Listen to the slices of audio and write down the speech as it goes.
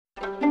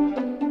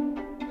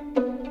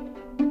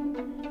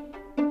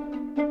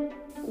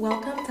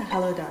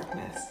Hello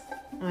Darkness.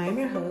 I am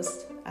your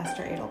host,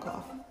 Esther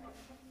Adelkoff.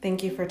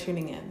 Thank you for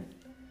tuning in.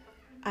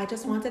 I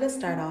just wanted to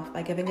start off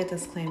by giving a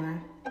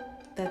disclaimer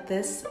that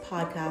this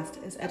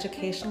podcast is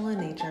educational in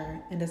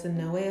nature and is in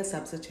no way a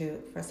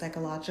substitute for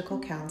psychological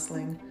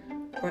counseling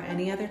or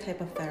any other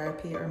type of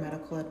therapy or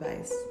medical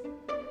advice.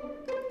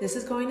 This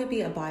is going to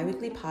be a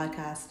bi-weekly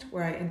podcast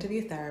where I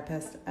interview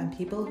therapists and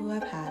people who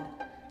have had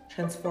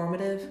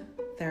transformative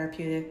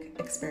therapeutic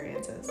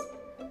experiences.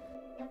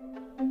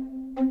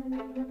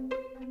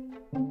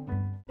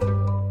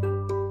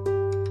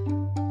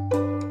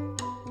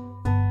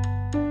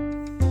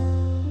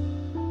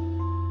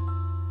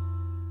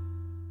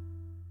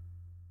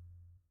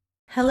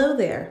 Hello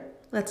there.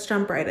 Let's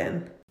jump right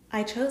in.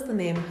 I chose the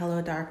name Hello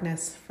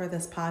Darkness for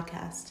this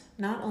podcast,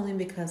 not only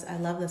because I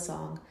love the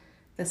song,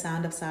 The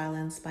Sound of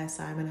Silence by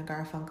Simon &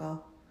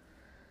 Garfunkel,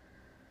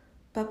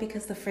 but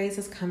because the phrase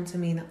has come to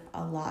mean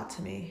a lot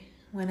to me.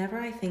 Whenever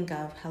I think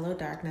of Hello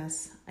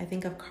Darkness, I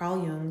think of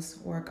Carl Jung's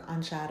work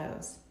on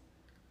shadows.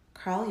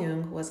 Carl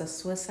Jung was a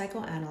Swiss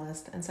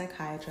psychoanalyst and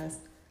psychiatrist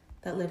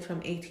that lived from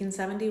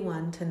 1871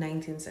 to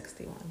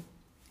 1961.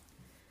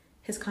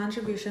 His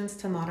contributions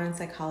to modern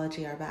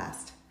psychology are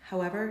vast.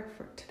 However,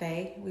 for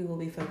today, we will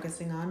be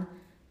focusing on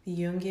the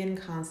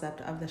Jungian concept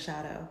of the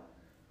shadow.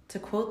 To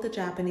quote the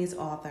Japanese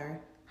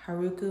author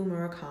Haruki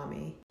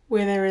Murakami,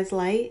 "Where there is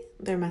light,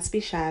 there must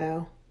be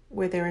shadow.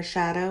 Where there is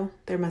shadow,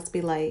 there must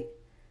be light.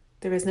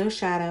 There is no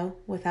shadow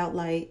without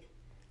light,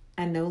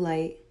 and no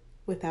light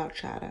without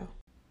shadow."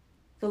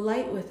 The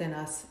light within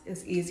us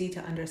is easy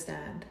to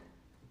understand.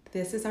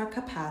 This is our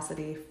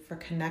capacity for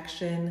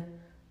connection,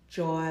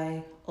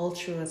 joy,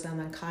 altruism,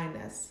 and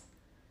kindness.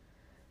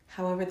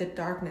 However, the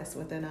darkness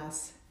within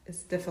us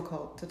is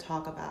difficult to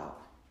talk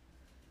about.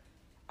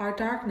 Our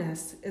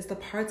darkness is the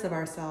parts of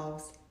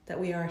ourselves that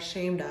we are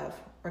ashamed of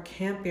or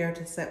can't bear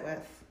to sit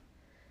with.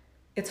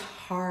 It's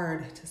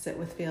hard to sit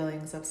with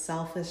feelings of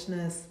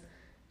selfishness,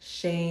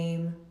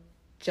 shame,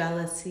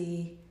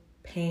 jealousy,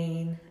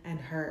 pain, and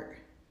hurt.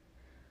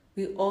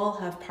 We all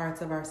have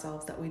parts of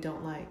ourselves that we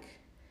don't like.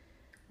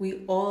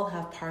 We all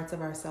have parts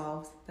of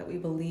ourselves that we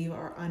believe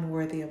are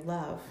unworthy of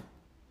love.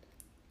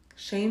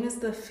 Shame is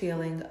the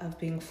feeling of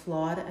being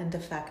flawed and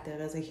defective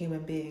as a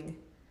human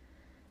being.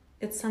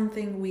 It's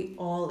something we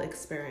all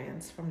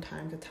experience from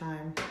time to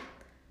time.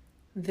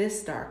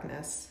 This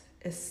darkness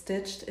is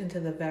stitched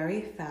into the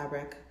very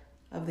fabric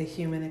of the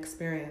human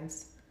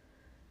experience.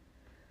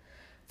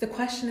 The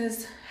question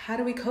is, how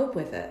do we cope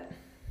with it?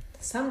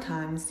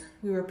 Sometimes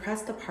we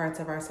repress the parts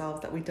of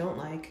ourselves that we don't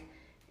like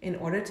in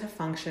order to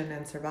function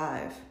and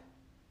survive.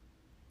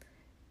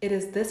 It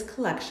is this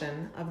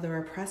collection of the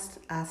repressed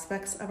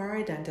aspects of our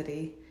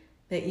identity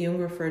that Jung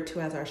referred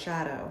to as our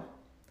shadow.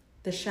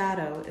 The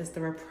shadow is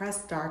the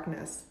repressed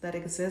darkness that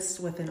exists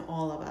within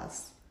all of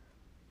us.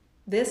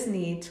 This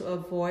need to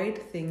avoid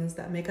things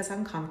that make us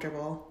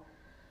uncomfortable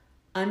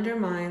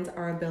undermines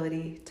our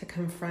ability to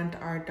confront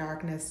our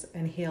darkness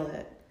and heal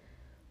it.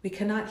 We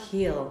cannot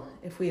heal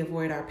if we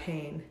avoid our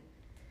pain.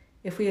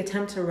 If we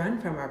attempt to run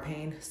from our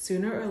pain,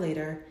 sooner or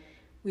later,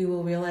 we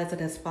will realize it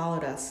has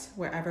followed us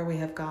wherever we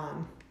have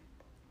gone.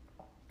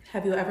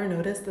 Have you ever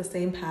noticed the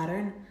same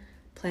pattern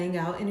playing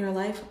out in your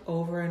life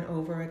over and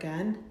over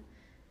again?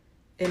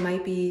 It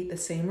might be the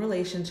same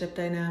relationship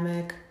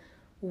dynamic,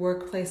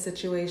 workplace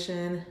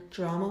situation,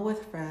 drama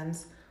with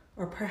friends,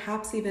 or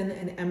perhaps even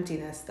an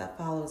emptiness that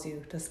follows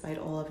you despite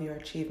all of your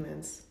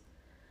achievements.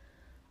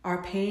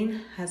 Our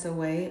pain has a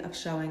way of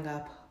showing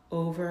up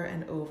over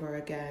and over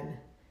again.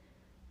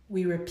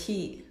 We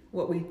repeat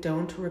what we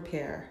don't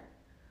repair.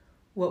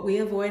 What we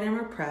avoid and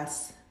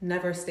repress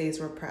never stays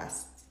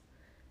repressed.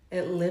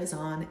 It lives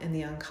on in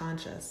the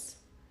unconscious.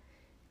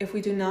 If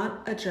we do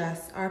not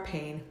address our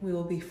pain, we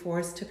will be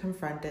forced to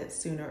confront it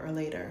sooner or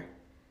later.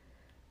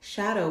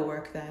 Shadow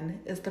work,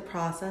 then, is the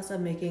process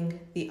of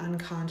making the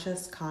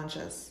unconscious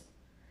conscious.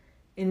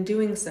 In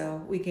doing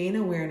so, we gain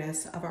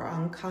awareness of our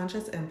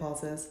unconscious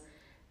impulses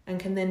and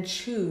can then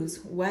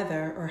choose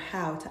whether or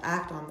how to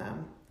act on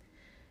them.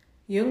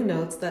 Jung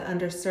notes that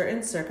under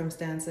certain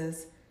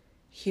circumstances,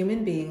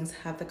 human beings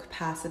have the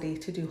capacity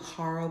to do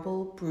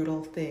horrible,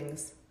 brutal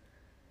things.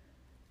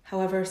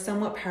 However,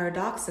 somewhat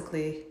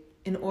paradoxically,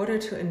 in order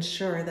to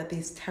ensure that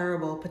these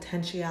terrible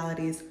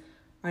potentialities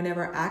are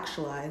never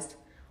actualized,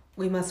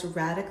 we must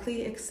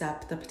radically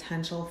accept the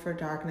potential for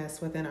darkness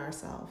within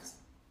ourselves.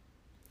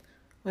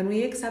 When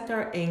we accept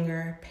our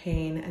anger,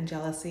 pain, and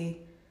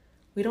jealousy,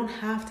 we don't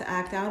have to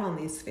act out on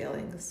these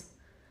feelings.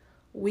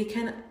 We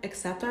can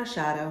accept our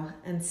shadow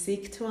and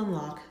seek to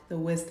unlock the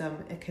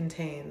wisdom it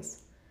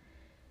contains.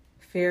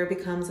 Fear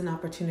becomes an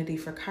opportunity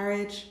for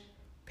courage,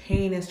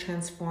 pain is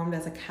transformed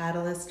as a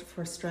catalyst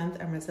for strength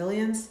and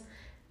resilience,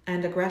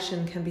 and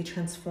aggression can be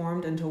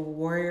transformed into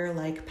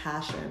warrior-like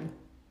passion.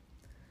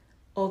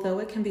 Although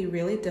it can be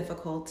really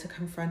difficult to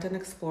confront and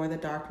explore the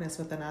darkness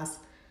within us,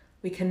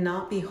 we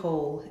cannot be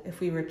whole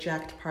if we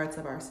reject parts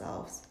of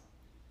ourselves.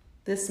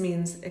 This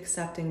means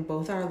accepting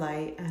both our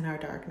light and our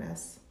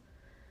darkness.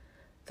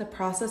 The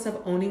process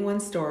of owning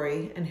one's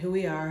story and who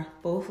we are,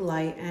 both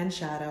light and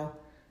shadow,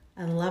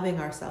 and loving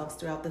ourselves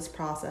throughout this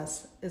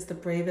process is the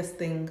bravest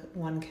thing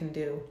one can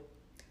do.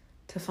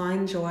 To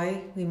find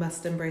joy, we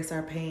must embrace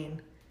our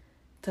pain.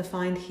 To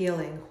find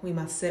healing, we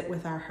must sit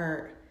with our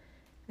hurt.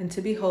 And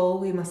to be whole,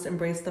 we must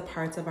embrace the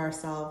parts of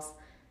ourselves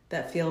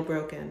that feel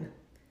broken.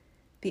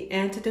 The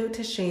antidote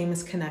to shame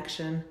is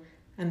connection,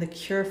 and the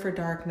cure for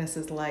darkness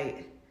is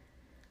light.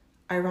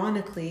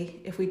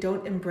 Ironically, if we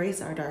don't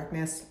embrace our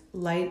darkness,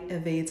 light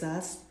evades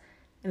us.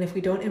 And if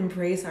we don't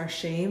embrace our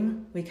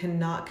shame, we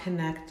cannot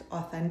connect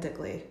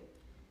authentically.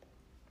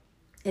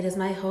 It is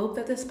my hope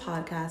that this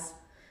podcast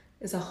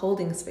is a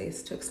holding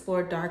space to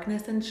explore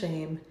darkness and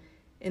shame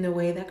in a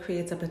way that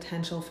creates a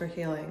potential for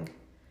healing.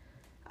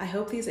 I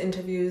hope these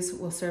interviews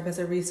will serve as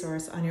a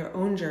resource on your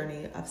own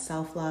journey of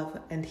self-love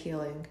and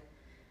healing.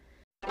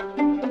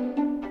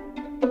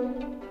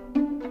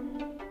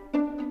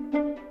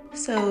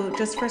 So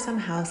just for some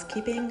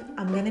housekeeping,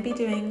 I'm going to be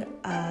doing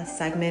a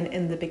segment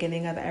in the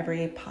beginning of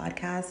every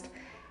podcast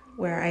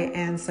where I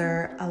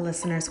answer a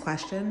listener's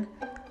question.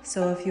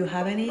 So if you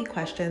have any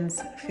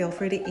questions, feel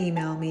free to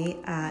email me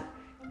at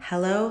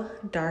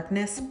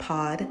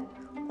hellodarknesspod,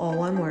 all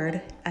one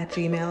word,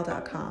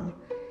 @gmail.com.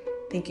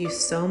 Thank you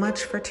so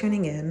much for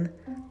tuning in.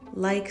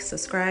 Like,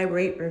 subscribe,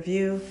 rate,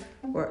 review,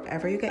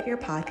 wherever you get your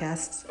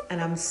podcasts. And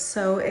I'm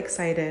so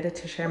excited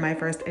to share my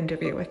first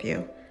interview with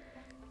you.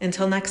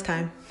 Until next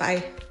time,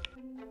 bye.